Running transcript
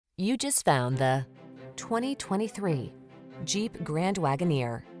You just found the 2023 Jeep Grand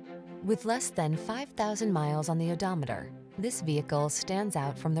Wagoneer. With less than 5,000 miles on the odometer, this vehicle stands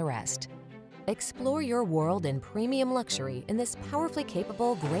out from the rest. Explore your world in premium luxury in this powerfully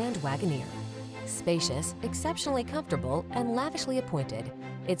capable Grand Wagoneer. Spacious, exceptionally comfortable, and lavishly appointed,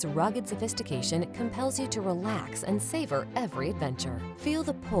 its rugged sophistication compels you to relax and savor every adventure. Feel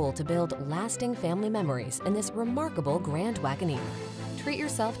the pull to build lasting family memories in this remarkable Grand Wagoneer. Treat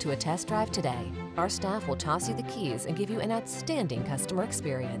yourself to a test drive today. Our staff will toss you the keys and give you an outstanding customer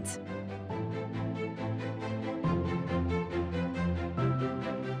experience.